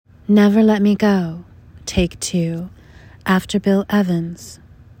Never Let Me Go, Take 2, after Bill Evans,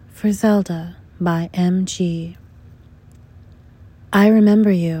 for Zelda by M.G. I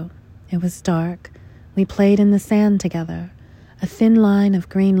remember you. It was dark. We played in the sand together, a thin line of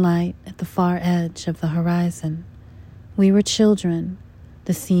green light at the far edge of the horizon. We were children.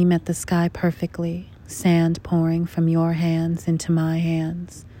 The sea met the sky perfectly, sand pouring from your hands into my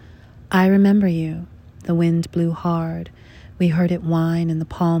hands. I remember you. The wind blew hard. We heard it whine in the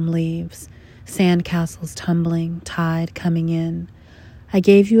palm leaves, sand castles tumbling, tide coming in. I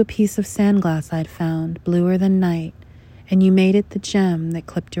gave you a piece of sandglass I'd found, bluer than night, and you made it the gem that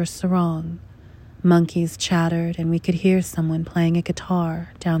clipped your sarong. Monkeys chattered, and we could hear someone playing a guitar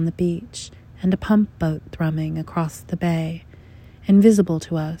down the beach and a pump boat thrumming across the bay. Invisible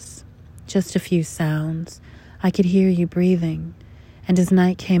to us, just a few sounds. I could hear you breathing, and as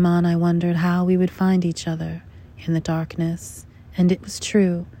night came on, I wondered how we would find each other in the darkness, and it was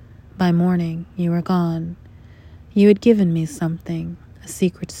true. By morning, you were gone. You had given me something, a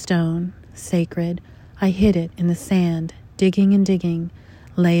secret stone, sacred. I hid it in the sand, digging and digging,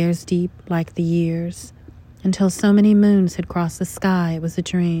 layers deep like the years, until so many moons had crossed the sky it was a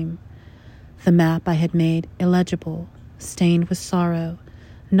dream. The map I had made illegible, stained with sorrow,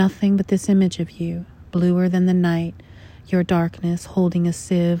 nothing but this image of you, bluer than the night, your darkness holding a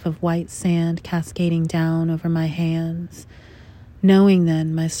sieve of white sand cascading down over my hands, knowing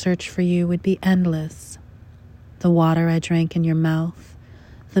then my search for you would be endless. The water I drank in your mouth,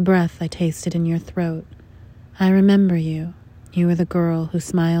 the breath I tasted in your throat. I remember you. You were the girl who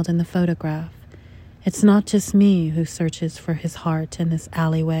smiled in the photograph. It's not just me who searches for his heart in this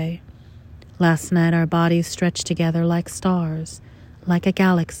alleyway. Last night our bodies stretched together like stars, like a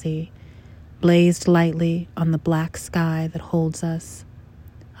galaxy, blazed lightly on the black sky that holds us.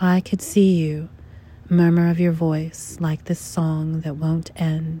 I could see you, murmur of your voice like this song that won't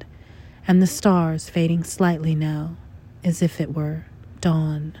end, and the stars fading slightly now, as if it were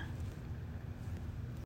dawn.